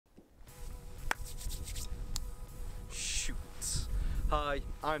Hi,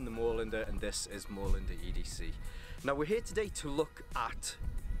 I'm the Moorlander and this is Moorlander EDC. Now we're here today to look at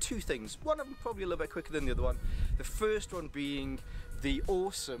two things. One of them probably a little bit quicker than the other one. The first one being the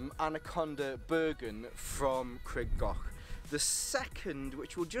awesome Anaconda Bergen from Crib Gogh. The second,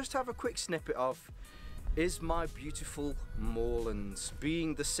 which we'll just have a quick snippet of, is my beautiful moorlands.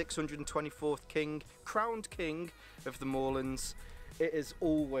 Being the 624th king, crowned king of the moorlands, it is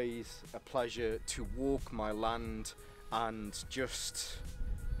always a pleasure to walk my land and just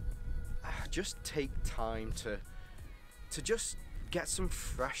take time to just get some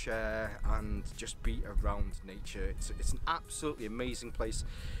fresh air and just be around nature. It's an absolutely amazing place.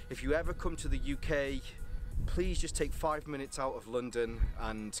 If you ever come to the UK, please just take 5 minutes out of London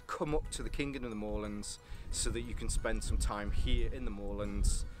and come up to the Kingdom of the Moorlands so that you can spend some time here in the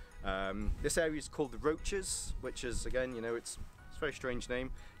moorlands. This area is called the Roaches, which is, again, you know, it's a very strange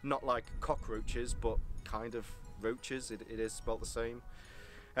name, not like cockroaches, but kind of roaches. It is spelt the same.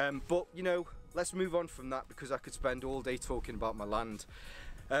 But you know, let's move on from that because I could spend all day talking about my land.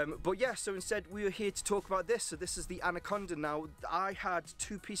 But yeah, so instead we are here to talk about this. So this is the Anaconda. Now, I had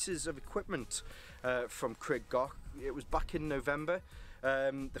two pieces of equipment from Crib Gogh. It was back in November.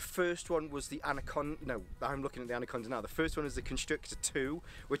 The first one was the Anaconda. No, I'm looking at the Anaconda now. The first one is the Constrictor 2,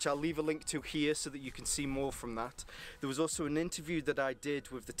 which I'll leave a link to here so that you can see more from that. There was also an interview that I did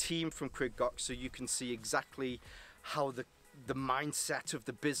with the team from Crib Gogh, so you can see exactly how the mindset of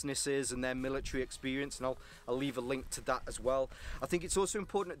the business is and their military experience, and I'll leave a link to that as well. I think it's also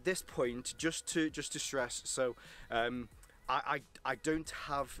important at this point just to stress, so I don't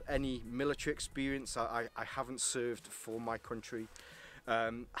have any military experience. I haven't served for my country.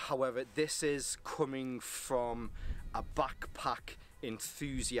 However, this is coming from a backpack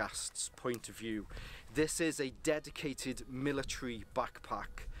enthusiast's point of view. This is a dedicated military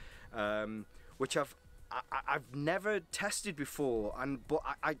backpack, which I've never tested before, but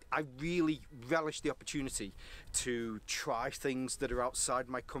I really relish the opportunity to try things that are outside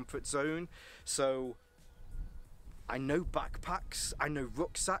my comfort zone. So I know backpacks, I know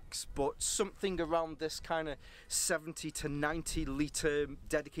rucksacks, but something around this kind of 70 to 90 litre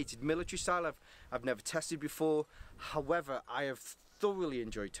dedicated military style I've never tested before. However, I have thoroughly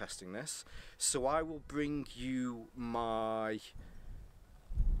enjoyed testing this, so I will bring you my,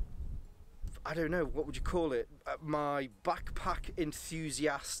 I don't know, what would you call it? My backpack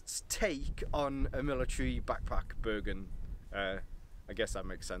enthusiast's take on a military backpack Bergen. I guess that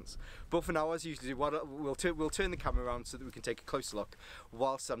makes sense. But for now, as usually, we'll turn the camera around so that we can take a closer look.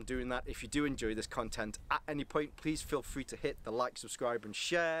 Whilst I'm doing that, if you do enjoy this content at any point, please feel free to hit the like, subscribe and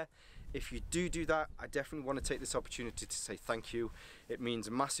share. If you do that, I definitely want to take this opportunity to say thank you. It means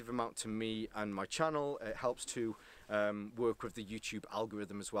a massive amount to me and my channel. It helps to work with the YouTube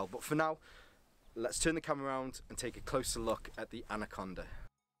algorithm as well. But for now, let's turn the camera around and take a closer look at the Anaconda.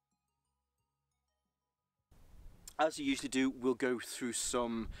 As you usually do, we'll go through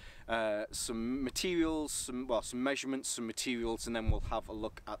some materials, some measurements, some materials, and then we'll have a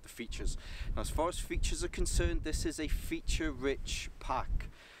look at the features. Now, as far as features are concerned, this is a feature-rich pack,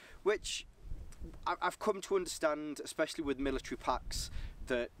 which I've come to understand, especially with military packs,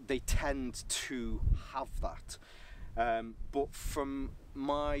 that they tend to have that. But from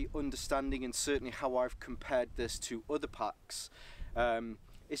my understanding, and certainly how I've compared this to other packs,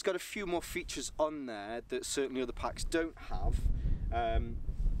 it's got a few more features on there that certainly other packs don't have,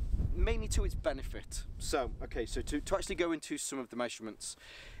 mainly to its benefit. So, okay, so to actually go into some of the measurements,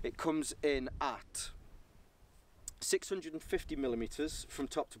 it comes in at 650 millimeters from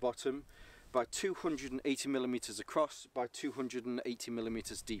top to bottom, by 280 millimeters across, by 280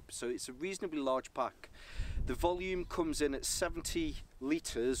 millimeters deep. So it's a reasonably large pack. The volume comes in at 70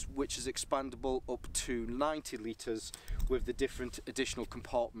 litres, which is expandable up to 90 litres with the different additional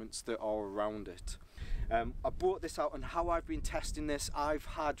compartments that are around it. I brought this out, and how I've been testing this, I've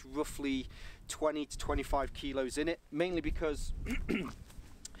had roughly 20 to 25 kilos in it, mainly because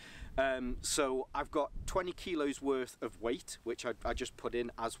so I've got 20 kilos worth of weight, which I just put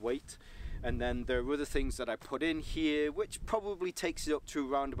in as weight, and then there are other things that I put in here which probably takes it up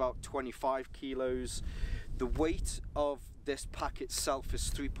to around about 25 kilos. The weight of this pack itself is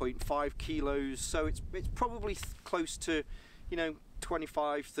 3.5 kilos, so it's probably close to, you know,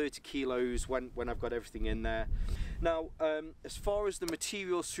 25-30 kilos when I've got everything in there. Now, as far as the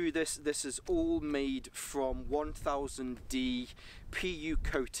materials through this is all made from 1000D PU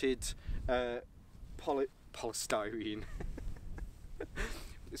coated polystyrene.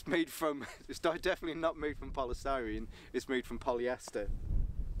 It's definitely not made from polystyrene, it's made from polyester.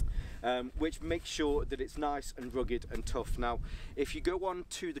 Which makes sure that it's nice and rugged and tough. Now, if you go on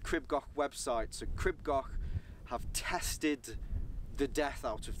to the Crib Gogh website, so Crib Gogh have tested the death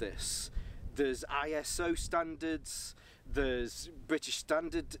out of this. There's ISO standards, there's British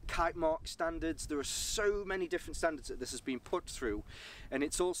standard, kite mark standards. There are so many different standards that this has been put through, and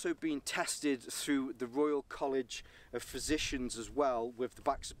it's also been tested through the Royal College of Physicians as well with the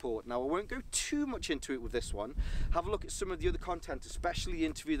back support. Now I won't go too much into it with this one. Have a look at some of the other content, especially the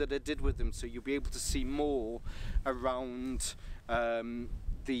interview that I did with them, so you'll be able to see more around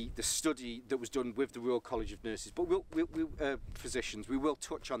the study that was done with the Royal College of Nurses, but physicians. We will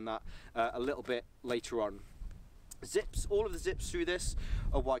touch on that a little bit later on. Zips, all of the zips through this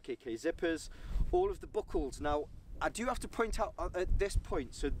are YKK zippers. All of the buckles. Now, I do have to point out at this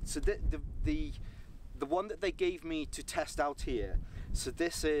point, so the one that they gave me to test out here. So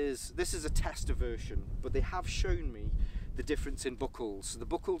this is a tester version, but they have shown me the difference in buckles. So the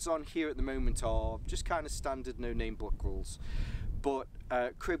buckles on here at the moment are just kind of standard no-name buckles. But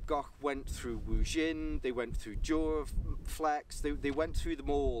Crib Gogh went through Wu Jin, they went through Jaw Flex, they went through them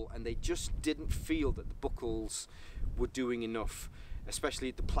all, and they just didn't feel that the buckles were doing enough,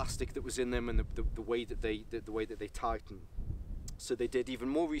 especially the plastic that was in them and the way that they tighten. So they did even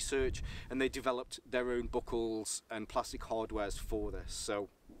more research, and they developed their own buckles and plastic hardwares for this. So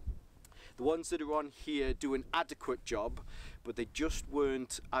the ones that are on here do an adequate job, but they just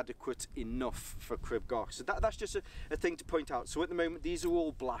weren't adequate enough for Crib Gogh. So that's just a thing to point out. So at the moment, these are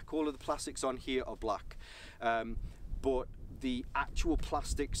all black. All of the plastics on here are black. But the actual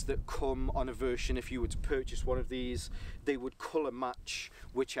plastics that come on a version, if you were to purchase one of these, they would colour match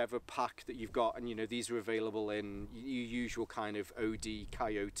whichever pack that you've got. And you know, these are available in your usual kind of OD,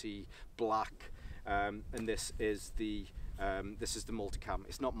 Coyote, black, and this is the multicam.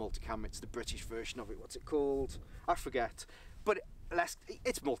 It's not multicam, it's the British version of it. What's it called? I forget. But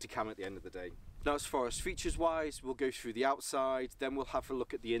it's multicam at the end of the day. Now, as far as features wise, we'll go through the outside, then we'll have a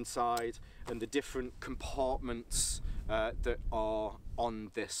look at the inside and the different compartments that are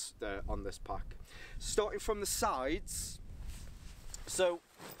on this pack. Starting from the sides. So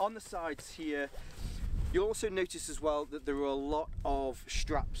on the sides here, you'll also notice as well that there are a lot of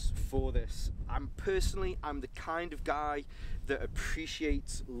straps for this. I'm the kind of guy that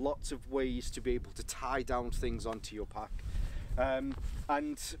appreciates lots of ways to be able to tie down things onto your pack. And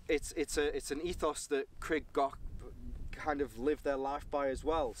it's an ethos that Crib Gogh kind of live their life by as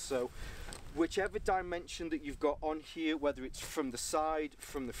well. So whichever dimension that you've got on here, whether it's from the side,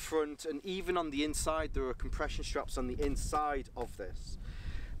 from the front, and even on the inside, there are compression straps on the inside of this.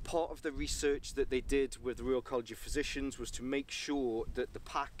 Part of the research that they did with the Royal College of Physicians was to make sure that the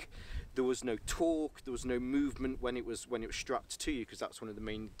pack, there was no torque, there was no movement when it was strapped to you, because that's one of the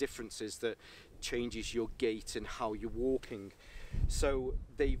main differences that changes your gait and how you're walking. So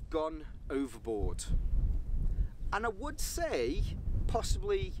they've gone overboard, and I would say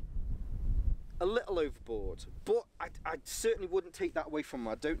possibly a little overboard, but I certainly wouldn't take that away from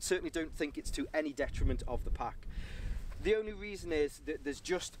them. I certainly don't think it's to any detriment of the pack. The only reason is that there's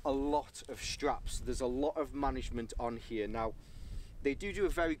just a lot of straps. There's a lot of management on here. Now, they do a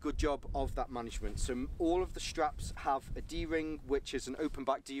very good job of that management. So all of the straps have a D-ring, which is an open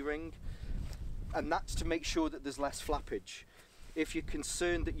back D-ring, and that's to make sure that there's less flappage. If you're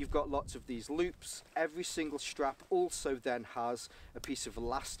concerned that you've got lots of these loops, every single strap also then has a piece of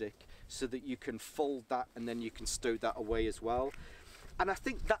elastic so that you can fold that and then you can stow that away as well. And I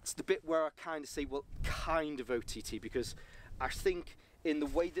think that's the bit where I kind of say, well, kind of OTT, because I think in the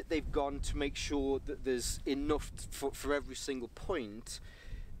way that they've gone to make sure that there's enough for every single point,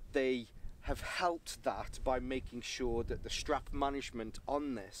 they have helped that by making sure that the strap management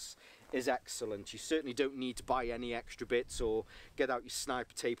on this is excellent. You certainly don't need to buy any extra bits or get out your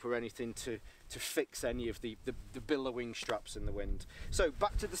sniper tape or anything to fix any of the billowing straps in the wind. So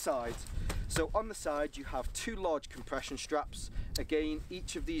back to the sides. So on the side you have two large compression straps. Again,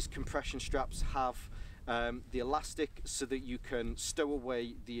 each of these compression straps have the elastic so that you can stow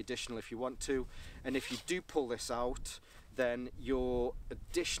away the additional if you want to, and if you do pull this out, then your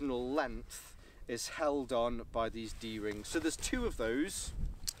additional length is held on by these D-rings. So there's two of those.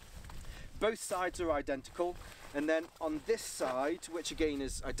 Both sides are identical, and then on this side, which again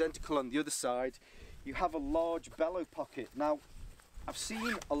is identical on the other side, you have a large bellow pocket. Now, I've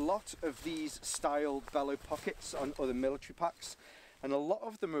seen a lot of these style bellow pockets on other military packs, and a lot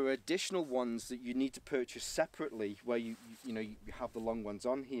of them are additional ones that you need to purchase separately, where you have the long ones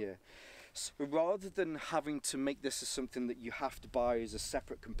on here. So rather than having to make this as something that you have to buy as a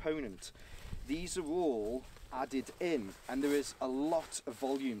separate component, these are all added in, and there is a lot of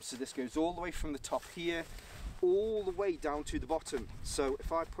volume. So this goes all the way from the top here all the way down to the bottom. So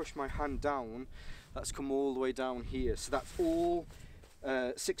if I push my hand down, that's come all the way down here. So that's all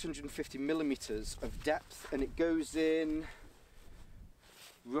 650 millimeters of depth, and it goes in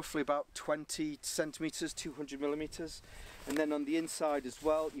roughly about 20 centimeters, 200 millimeters. And then on the inside as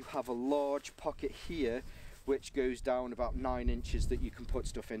well, you have a large pocket here, which goes down about 9 inches that you can put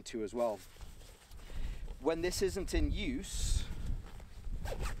stuff into as well. When this isn't in use,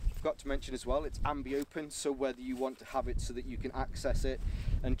 forgot to mention as well, it's ambi open, so whether you want to have it so that you can access it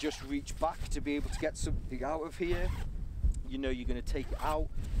and just reach back to be able to get something out of here, you know you're going to take it out.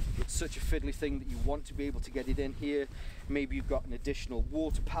 It's such a fiddly thing that you want to be able to get it in here. Maybe you've got an additional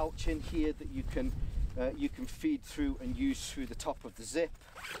water pouch in here that you can feed through and use through the top of the zip.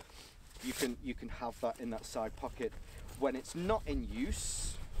 You can have that in that side pocket. When it's not in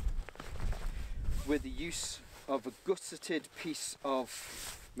use, with the use of a gusseted piece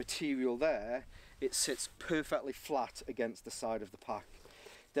of material there, it sits perfectly flat against the side of the pack.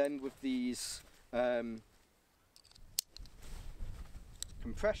 Then with these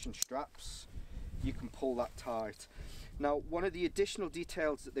compression straps, you can pull that tight. Now, one of the additional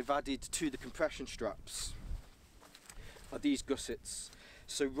details that they've added to the compression straps are these gussets.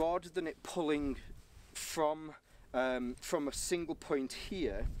 So rather than it pulling from a single point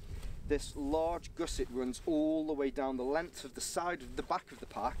here, this large gusset runs all the way down the length of the side of the back of the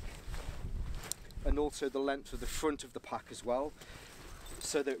pack, and also the length of the front of the pack as well,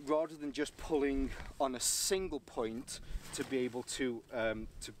 so that rather than just pulling on a single point to be able to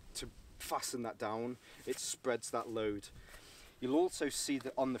fasten that down, it spreads that load. You'll also see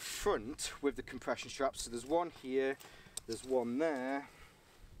that on the front with the compression straps, so there's one here, there's one there,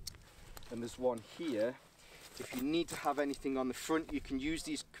 and there's one here. If you need to have anything on the front, you can use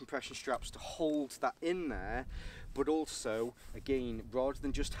these compression straps to hold that in there, but also, again, rather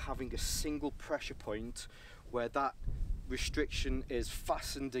than just having a single pressure point where that restriction is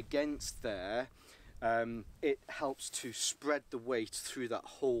fastened against there, it helps to spread the weight through that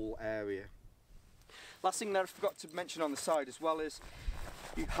whole area. Last thing that I forgot to mention on the side as well is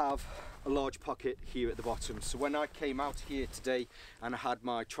you have a large pocket here at the bottom. So when I came out here today and I had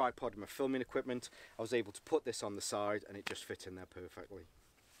my tripod and my filming equipment, I was able to put this on the side and it just fit in there perfectly.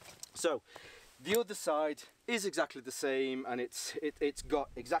 So the other side is exactly the same, and it's got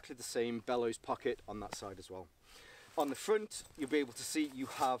exactly the same bellows pocket on that side as well. On the front, you'll be able to see you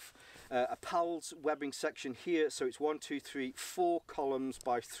have a Powell's webbing section here. So it's 4 columns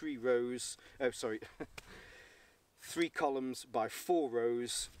by 3 rows. Oh, sorry, 3 columns by 4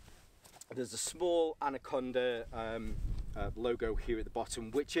 rows. There's a small Anaconda logo here at the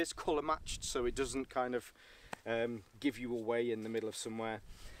bottom, which is colour matched, so it doesn't kind of give you away in the middle of somewhere.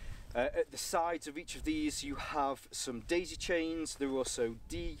 At the sides of each of these you have some daisy chains. There are also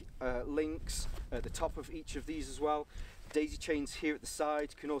D-links at the top of each of these as well. Daisy chains here at the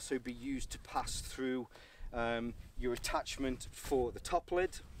side can also be used to pass through your attachment for the top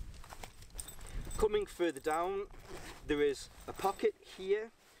lid. Coming further down, there is a pocket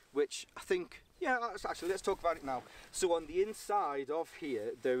here, which I think, yeah, actually let's talk about it now. So on the inside of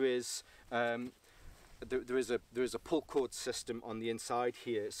here there is there is a pull cord system on the inside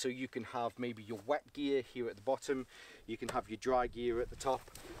here, so you can have maybe your wet gear here at the bottom, you can have your dry gear at the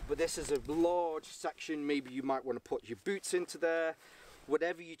top, but this is a large section. Maybe you might want to put your boots into there.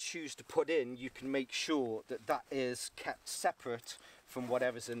 Whatever you choose to put in, you can make sure that that is kept separate from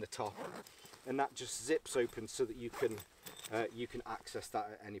whatever's in the top, and that just zips open so that you can access that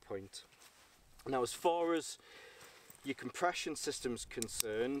at any point. Now, as far as your compression system's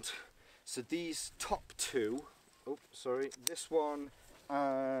concerned, so these top two, oh sorry, this one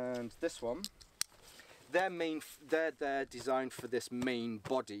and this one, they're designed for this main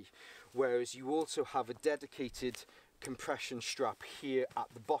body, whereas you also have a dedicated compression strap here at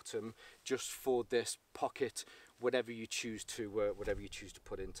the bottom just for this pocket, whatever you choose to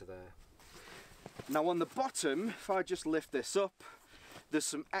put into there. Now on the bottom, if I just lift this up, there's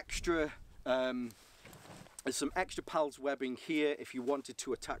some extra Powell's webbing here if you wanted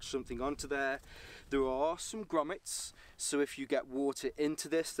to attach something onto there. There are some grommets, so if you get water into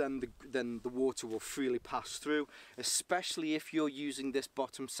this, then the water will freely pass through, especially if you're using this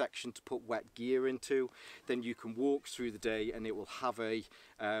bottom section to put wet gear into. Then you can walk through the day and it will have a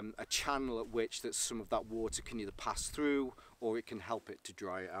channel at which that some of that water can either pass through or it can help it to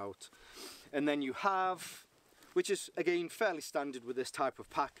dry it out. And then you have, which is again fairly standard with this type of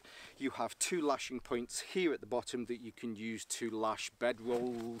pack, you have 2 lashing points here at the bottom that you can use to lash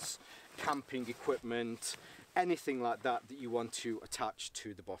bedrolls, camping equipment, anything like that that you want to attach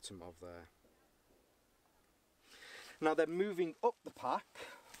to the bottom of there. Now then, moving up the pack,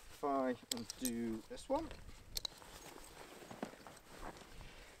 if I undo this one,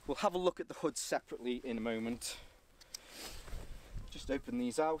 we'll have a look at the hood separately in a moment. Just open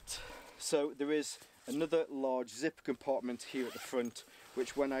these out. So there is another large zip compartment here at the front,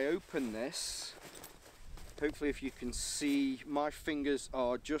 which when I open this, hopefully if you can see, my fingers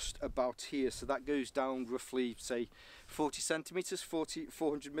are just about here, so that goes down roughly, say, 40 centimeters,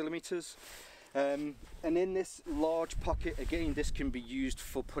 400 millimeters. And in this large pocket, again, this can be used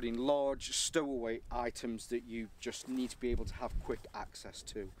for putting large stowaway items that you just need to be able to have quick access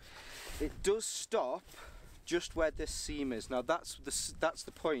to. It does stop just where this seam is. Now that's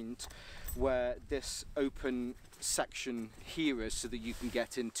the point where this open section here is, so that you can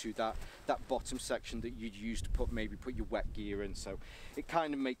get into that bottom section that you'd use to maybe put your wet gear in. So it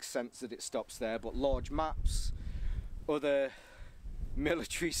kind of makes sense that it stops there, but large maps, other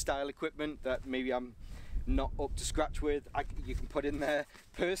military style equipment that maybe I'm not up to scratch with, you can put in there.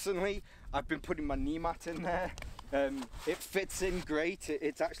 Personally, I've been putting my knee mat in there. It fits in great,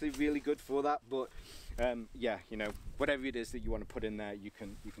 it's actually really good for that, but yeah, you know, whatever it is that you want to put in there, you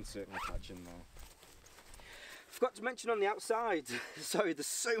can certainly attach in there. Forgot to mention on the outside, sorry, there's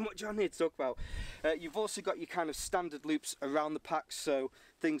so much on here to talk about. You've also got your kind of standard loops around the pack, so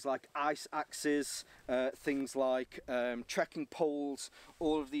things like ice axes, things like trekking poles,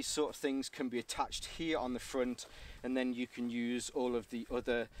 all of these sort of things can be attached here on the front, and then you can use all of the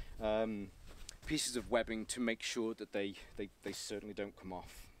other pieces of webbing to make sure that they certainly don't come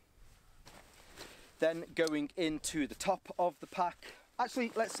off. Then going into the top of the pack,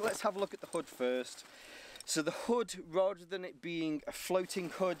 actually let's have a look at the hood first. So the hood, rather than it being a floating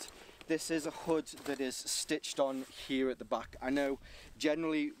hood, this is a hood that is stitched on here at the back. I know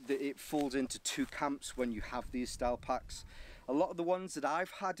generally that it falls into two camps when you have these style packs. A lot of the ones that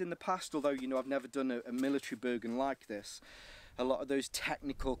I've had in the past, although you know I've never done a military Bergen like this, a lot of those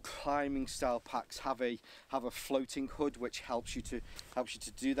technical climbing style packs have a floating hood, which helps you to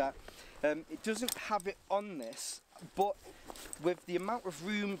do that. It doesn't have it on this, but with the amount of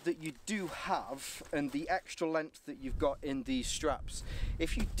room that you do have and the extra length that you've got in these straps,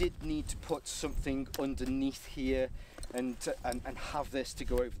 if you did need to put something underneath here and have this to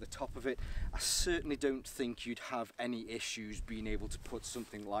go over the top of it, I certainly don't think you'd have any issues being able to put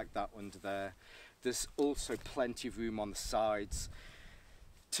something like that under there. There's also plenty of room on the sides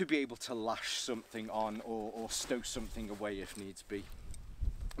to be able to lash something on or stow something away if needs be.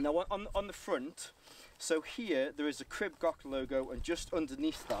 Now on the front, so here there is a Crib Gogh logo, and just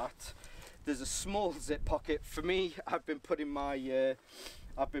underneath that there's a small zip pocket. For me, I've been putting my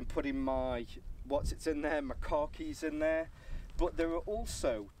what's it's in there, my car keys in there, but there are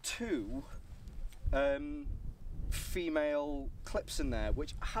also two female clips in there,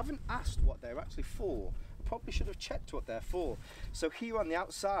 which I haven't asked what they're actually for. I probably should have checked what they're for. So here on the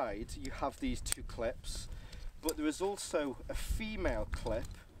outside you have these two clips, but there is also a female clip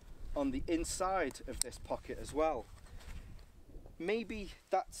on the inside of this pocket as well. Maybe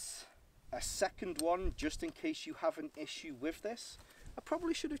that's a second one just in case you have an issue with this. I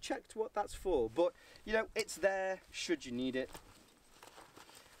probably should have checked what that's for, but you know, it's there should you need it.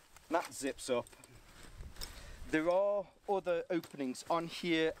 And that zips up. There are other openings on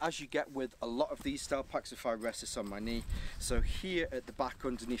here, as you get with a lot of these style packs. If I rest this on my knee, so here at the back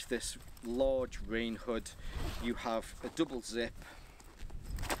underneath this large rain hood, you have a double zip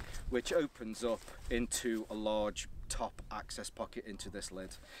which opens up into a large top access pocket into this lid.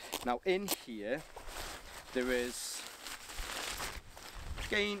 Now in here there is,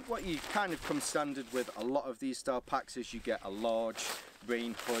 again, what you kind of come standard with a lot of these style packs is you get a large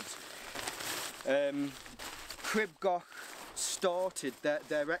rain hood. Crib Gogh started,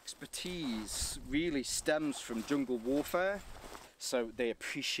 their expertise really stems from jungle warfare, so they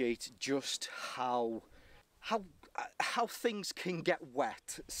appreciate just how things can get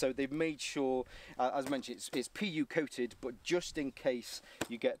wet. So they've made sure, as mentioned, it's PU coated, but just in case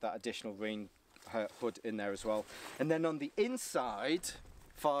you get that additional rain hood in there as well. And then on the inside,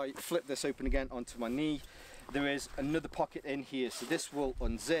 if I flip this open again onto my knee, there is another pocket in here, so this will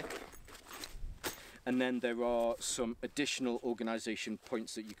unzip. And then there are some additional organisation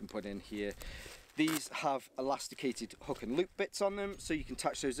points that you can put in here. These have elasticated hook and loop bits on them, so you can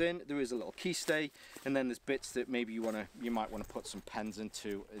attach those in. There is a little key stay, and then there's bits that maybe you might want to put some pens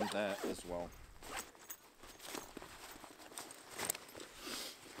into in there as well.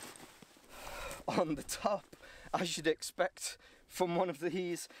 On the top, as you'd expect from one of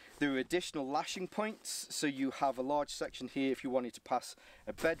these, there are additional lashing points, so you have a large section here if you wanted to pass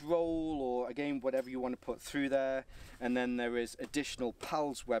a bedroll or again whatever you want to put through there, and then there is additional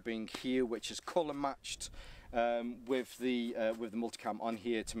PALS webbing here which is colour matched with the multicam on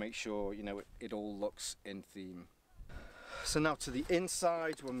here to make sure you know it all looks in theme. So now to the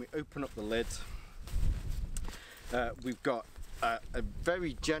inside, when we open up the lid, we've got a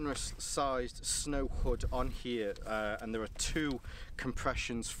very generous sized snow hood on here, and there are two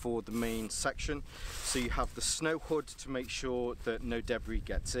compressions for the main section. So you have the snow hood to make sure that no debris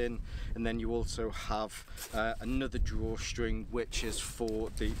gets in, and then you also have another drawstring which is for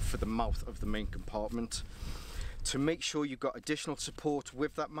the mouth of the main compartment. To make sure you've got additional support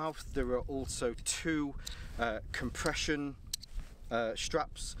with that mouth, there are also two compression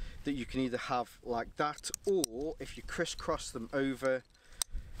straps that you can either have like that, or if you crisscross them over,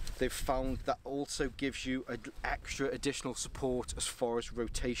 they've found that also gives you an extra additional support as far as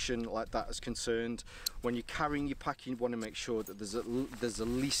rotation like that is concerned. When you're carrying your pack, you want to make sure that there's the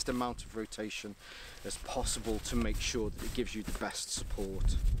least amount of rotation as possible to make sure that it gives you the best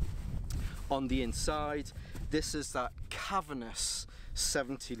support. On the inside, this is that cavernous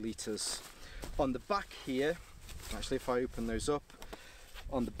 70 litres. On the back here, actually if I open those up,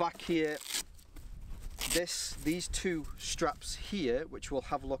 on the back here, these two straps here, which we'll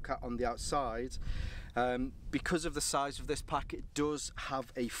have a look at on the outside, because of the size of this pack, it does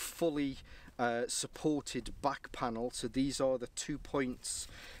have a fully supported back panel. So these are the 2 points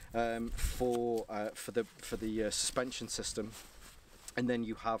for the suspension system. And then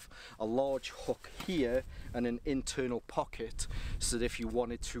you have a large hook here and an internal pocket, so that if you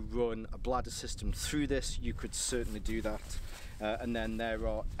wanted to run a bladder system through this, you could certainly do that. And then there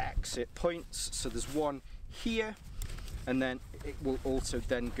are exit points, so there's one here, and then it will also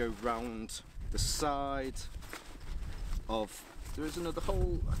then go round the side of, there is another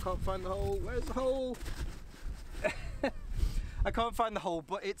hole, I can't find the hole, where's the hole? I can't find the hole,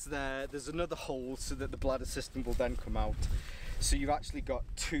 but it's there. There's another hole so that the bladder system will then come out. So you've actually got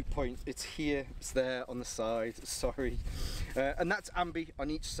 2 points. It's here, it's there on the side, sorry. And that's ambi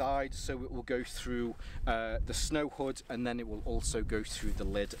on each side, so it will go through the snow hood, and then it will also go through the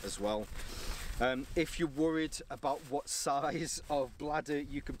lid as well. If you're worried about what size of bladder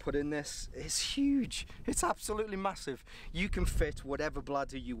you can put in this, it's huge. It's absolutely massive. You can fit whatever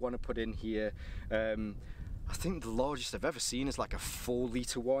bladder you want to put in here. I think the largest I've ever seen is like a 4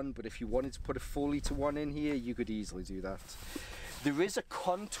 litre one, but if you wanted to put a 4 litre one in here, you could easily do that. There is a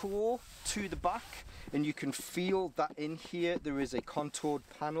contour to the back, and you can feel that in here there is a contoured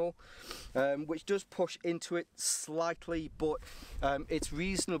panel, which does push into it slightly, but it's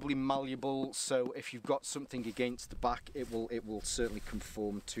reasonably malleable, so if you've got something against the back, it will certainly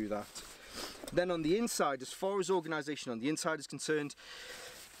conform to that. Then on the inside, as far as organisation on the inside is concerned,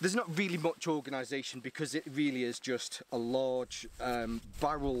 there's not really much organisation, because it really is just a large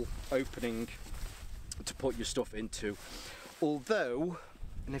barrel opening to put your stuff into. Although,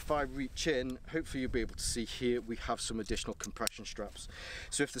 and if I reach in, hopefully you'll be able to see here, we have some additional compression straps.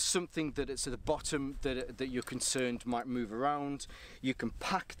 So if there's something that it's at the bottom that you're concerned might move around, you can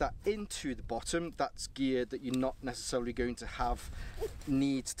pack that into the bottom. That's gear that you're not necessarily going to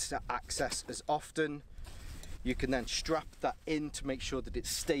need to access as often. You can then strap that in to make sure that it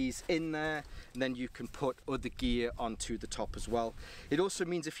stays in there, and then you can put other gear onto the top as well. It also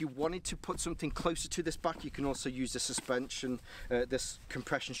means if you wanted to put something closer to this back, you can also use the suspension, this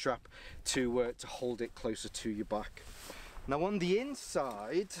compression strap to hold it closer to your back. Now on the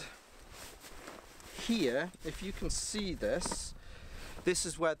inside here, if you can see this, this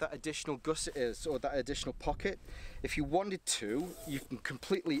is where that additional gusset is, or that additional pocket. If you wanted to, you can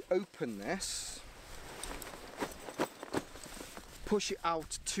completely open this, push it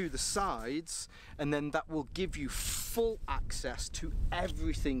out to the sides, and then that will give you full access to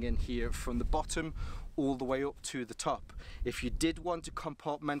everything in here from the bottom all the way up to the top. If you did want to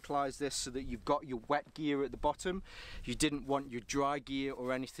compartmentalize this so that you've got your wet gear at the bottom, you didn't want your dry gear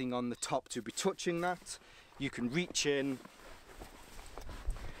or anything on the top to be touching that, you can reach in,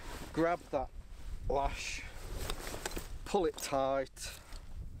 grab that lash, pull it tight,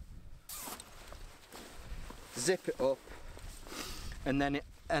 zip it up, and then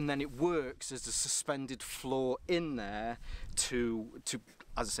it works as a suspended floor in there to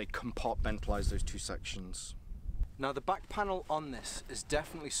as I say, compartmentalize those two sections. Now the back panel on this is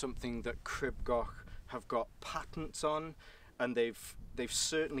definitely something that Crib Gogh have got patents on, and they've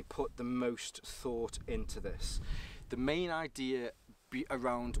certainly put the most thought into this. The main idea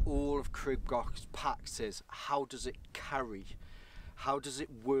around all of Crib Gogh's packs is, how does it carry? How does it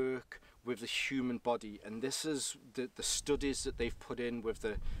work with the human body? And this is the studies that they've put in with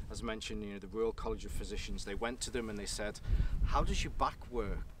the, as mentioned, you know, the Royal College of Physicians. They went to them and they said, how does your back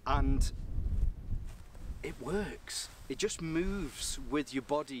work? And it works. It just moves with your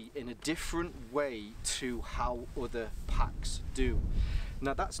body in a different way to how other packs do.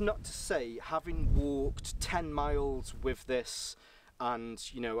 Now that's not to say, having walked 10 miles with this and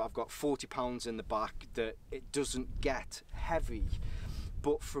you know, I've got 40 pounds in the back, that it doesn't get heavy.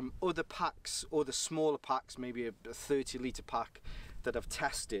 But from other packs, or the smaller packs, maybe a 30 litre pack that I've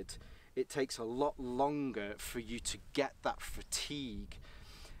tested, it takes a lot longer for you to get that fatigue.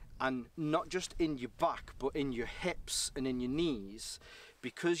 And not just in your back, but in your hips and in your knees,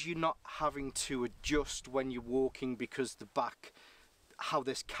 because you're not having to adjust when you're walking, because the back, how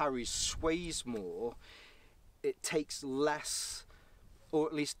this carries, sways more. It takes less, or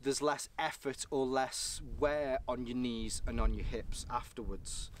at least there's less effort or less wear on your knees and on your hips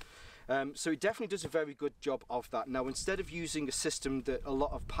afterwards. So it definitely does a very good job of that. Now, instead of using a system that a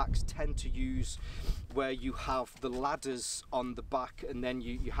lot of packs tend to use, where you have the ladders on the back and then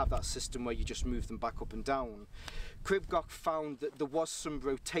you have that system where you just move them back up and down, Crib Gogh found that there was some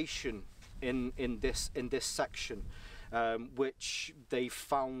rotation in this section, which they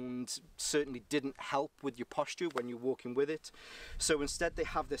found certainly didn't help with your posture when you're walking with it. So instead they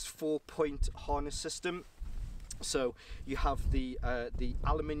have this 4-point harness system. So you have the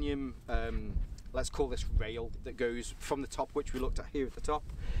aluminium, let's call this rail, that goes from the top, which we looked at here at the top,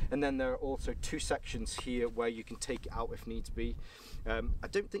 and then there are also 2 sections here where you can take it out if needs be. I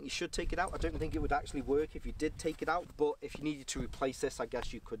don't think you should take it out. I don't think it would actually work if you did take it out, but if you needed to replace this, I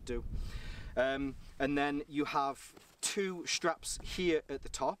guess you could do. And then you have 2 straps here at the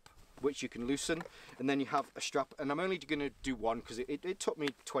top, which you can loosen, and then you have a strap, and I'm only going to do one because it took me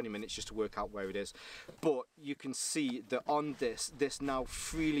 20 minutes just to work out where it is, but you can see that on this now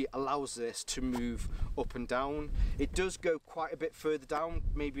freely allows this to move up and down. It does go quite a bit further down,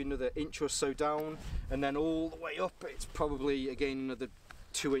 maybe another inch or so down, and then all the way up it's probably again another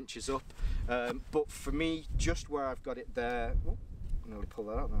 2 inches up, but for me, just where I've got it there, I'm going to pull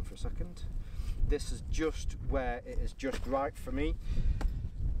that out now for a second. This is just where it is just right for me.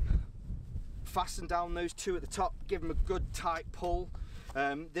 Fasten down those 2 at the top, give them a good tight pull.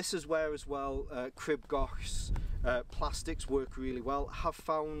 This is where as well Crib Gogh's plastics work really well. I have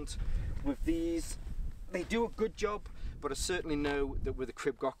found with these, they do a good job, but I certainly know that with the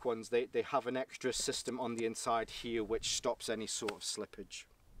Crib Gogh ones, they have an extra system on the inside here which stops any sort of slippage.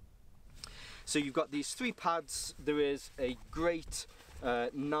 So you've got these 3 pads. There is a great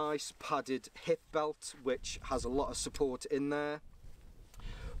nice padded hip belt which has a lot of support in there.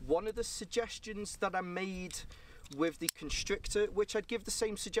 One of the suggestions that I made with the constrictor, which I'd give the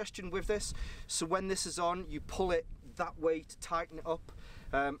same suggestion with this, so when this is on, you pull it that way to tighten it up.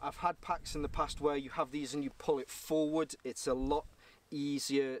 I've had packs in the past where you have these and you pull it forward. It's a lot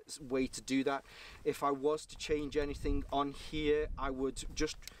easier way to do that. If I was to change anything on here, I would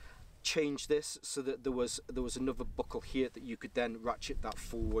just change this so that there was another buckle here that you could then ratchet that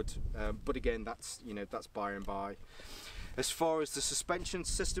forward, but again, that's, you know, that's by and by. As far as the suspension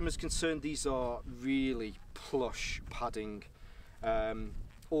system is concerned, these are really plush padding,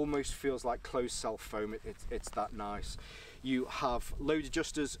 almost feels like closed cell foam. It's that nice. You have load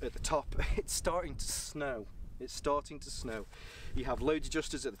adjusters at the top. It's starting to snow. It's starting to snow. You have load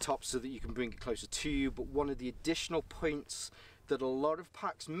adjusters at the top so that you can bring it closer to you, but one of the additional points that a lot of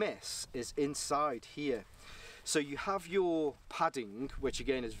packs miss is inside here. So you have your padding, which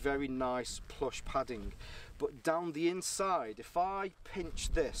again is very nice plush padding, but down the inside, if I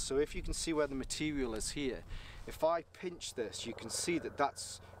pinch this, so if you can see where the material is here, if I pinch this, you can see that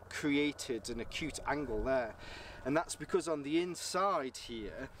that's created an acute angle there, and that's because on the inside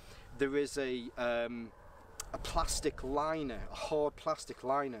here there is a plastic liner, a hard plastic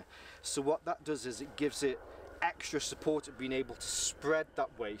liner. So what that does is it gives it extra support of being able to spread that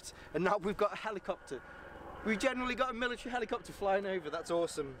weight. And now we've got a helicopter. We've generally got a military helicopter flying over. That's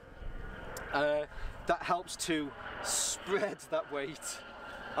awesome. That helps to spread that weight.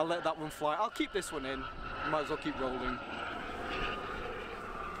 I'll let that one fly. I'll keep this one in. Might as well keep rolling.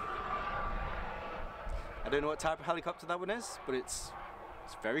 I don't know what type of helicopter that one is, but it's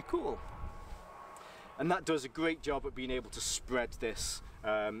very cool. And that does a great job at being able to spread this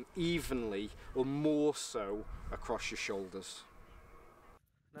evenly, or more so, across your shoulders.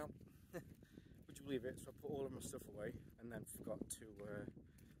 Now, would you believe it? So I put all of my stuff away and then forgot to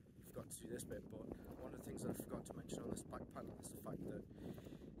do this bit, but one of the things that I forgot to mention on this back panel is the fact that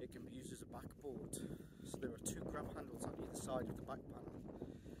it can be used as a backboard. So there are 2 grab handles on either side of the back panel,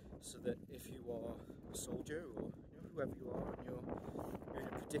 so that if you are a soldier or whoever you are and you're in a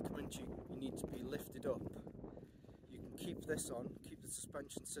predicament, you need to be lifted up, you can keep this on, keep the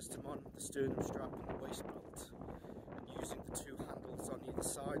suspension system on, the sternum strap and the waist belt, and using the 2 handles on either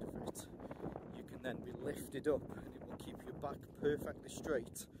side of it, you can then be lifted up, and it will keep your back perfectly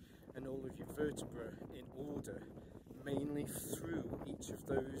straight and all of your vertebrae in order, mainly through each of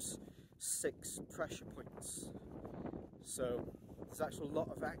those 6 pressure points. So there's actually a lot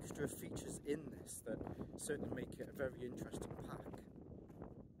of extra features in this that certainly make it a very interesting pack.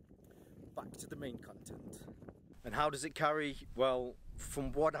 Back to the main content. And how does it carry? Well,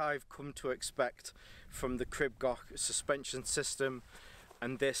 from what I've come to expect from the Crib Gogh suspension system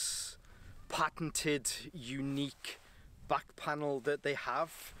and this patented, unique back panel that they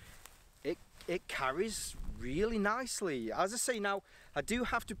have, it carries really nicely. As I say, now I do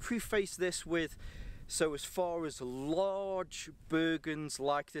have to preface this with, so as far as large Bergens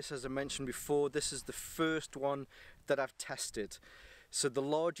like this, as I mentioned before, this is the first one that I've tested. So the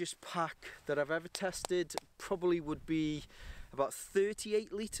largest pack that I've ever tested probably would be about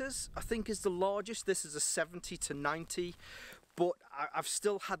 38 litres, I think is the largest. This is a 70 to 90, but I've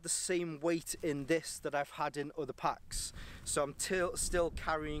still had the same weight in this that I've had in other packs. So I'm still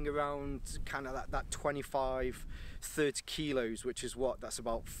carrying around kind of that 25, 30 kilos, which is what, that's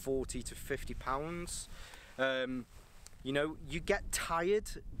about 40 to 50 pounds. You know, you get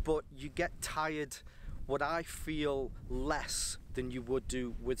tired, but you get tired what I feel less than you would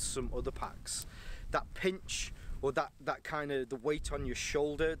do with some other packs. That pinch, or that kind of the weight on your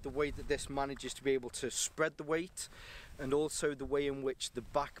shoulder, the way that this manages to be able to spread the weight, and also the way in which the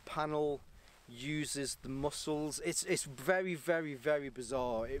back panel uses the muscles, it's very, very, very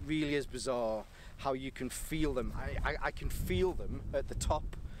bizarre. It really is bizarre how you can feel them. I can feel them at the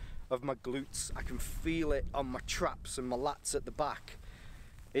top of my glutes. I can feel it on my traps and my lats at the back.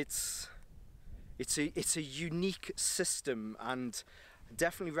 It's a unique system, and I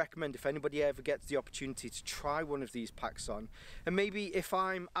definitely recommend if anybody ever gets the opportunity to try one of these packs on. And maybe if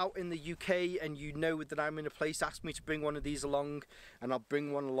I'm out in the UK and you know that I'm in a place, ask me to bring one of these along, and I'll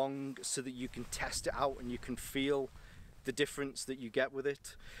bring one along so that you can test it out and you can feel the difference that you get with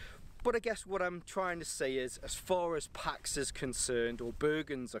it. But I guess what I'm trying to say is, as far as packs is concerned, or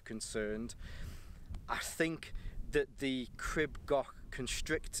Bergens are concerned, I think that the Crib Gogh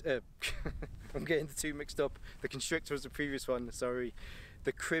Constrictor, I'm getting the two mixed up, the Constrictor was the previous one, sorry.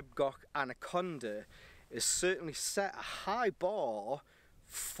 The Crib Gogh Anaconda is certainly set a high bar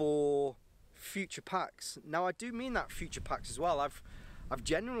for future packs. Now I do mean that future packs as well. I've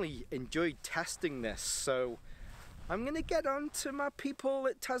generally enjoyed testing this, so I'm gonna get on to my people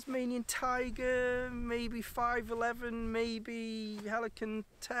at Tasmanian Tiger, maybe 511, maybe Helicon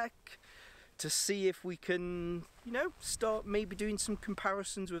Tech, to see if we can, you know, start maybe doing some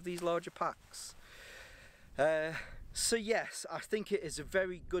comparisons with these larger packs. So yes, I think it is a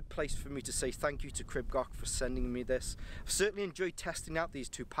very good place for me to say thank you to Crib Gogh for sending me this. I've certainly enjoyed testing out these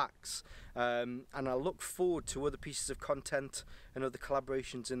two packs, and I look forward to other pieces of content and other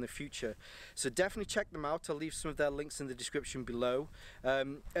collaborations in the future. So definitely check them out. I'll leave some of their links in the description below.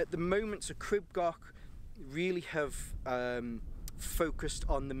 At the moment, so Crib Gogh really have focused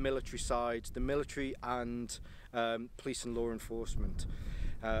on the military side, the military and police and law enforcement.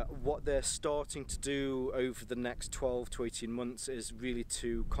 What they're starting to do over the next 12 to 18 months is really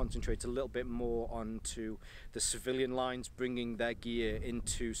to concentrate a little bit more onto the civilian lines, bringing their gear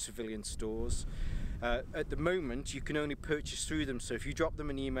into civilian stores. At the moment, you can only purchase through them, so if you drop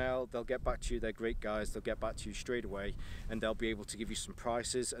them an email, they'll get back to you. They're great guys, they'll get back to you straight away, and they'll be able to give you some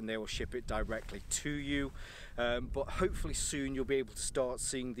prices, and they will ship it directly to you. But hopefully soon you'll be able to start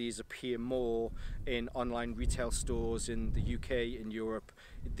seeing these appear more in online retail stores in the UK, in Europe,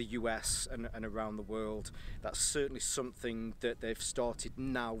 the US, and around the world. That's certainly something that they've started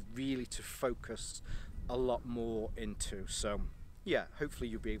now really to focus a lot more into. So yeah, hopefully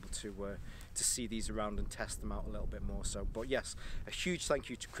you'll be able to see these around and test them out a little bit more. So, but yes, a huge thank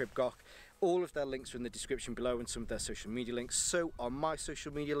you to Crib Gogh. All of their links are in the description below, and some of their social media links. So are my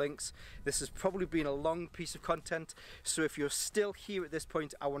social media links. This has probably been a long piece of content, so if you're still here at this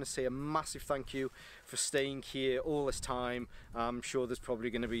point, I want to say a massive thank you for staying here all this time. I'm sure there's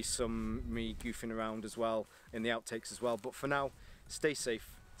probably going to be some me goofing around as well in the outtakes as well, but for now, stay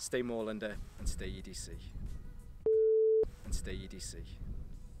safe, stay Moorlander, and stay EDC. And stay EDC.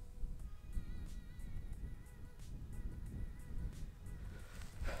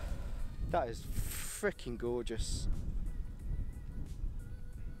 That is freaking gorgeous.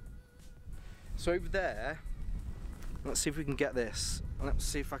 So over there, let's see if we can get this. Let's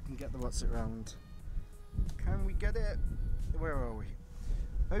see if I can get the what's it round. Can we get it? Where are we?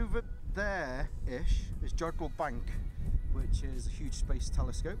 Over there-ish is Jodrell Bank, which is a huge space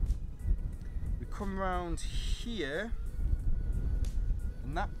telescope. We come around here,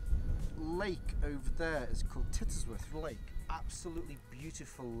 and that lake over there is called Tittersworth Lake. Absolutely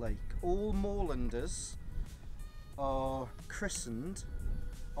beautiful lake. All Moorlanders are christened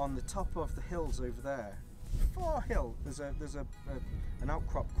on the top of the hills over there. Far hill, there's an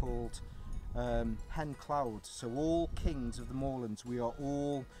outcrop called hen cloud. So all kings of the moorlands, we are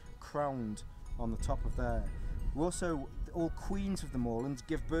all crowned on the top of there. We also, all queens of the moorlands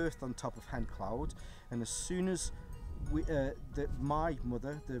give birth on top of hen cloud, and as soon as my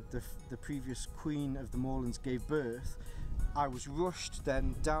mother, the previous queen of the moorlands, gave birth, I was rushed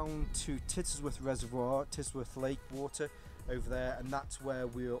then down to Tittersworth Reservoir, Tittersworth Lake water over there, and that's where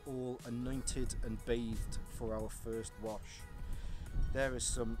we are all anointed and bathed for our first wash. There is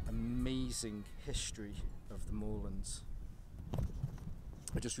some amazing history of the moorlands.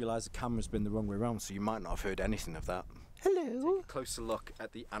 I just realised the camera's been the wrong way around, so you might not have heard anything of that. Hello! Take a closer look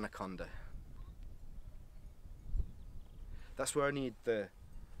at the anaconda. That's where I need the...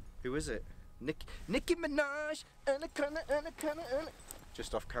 who is it? Nicki Minaj! Anaconda, anaconda, anaconda.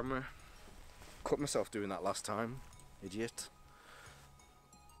 Just off camera. Cut myself doing that last time. Idiot.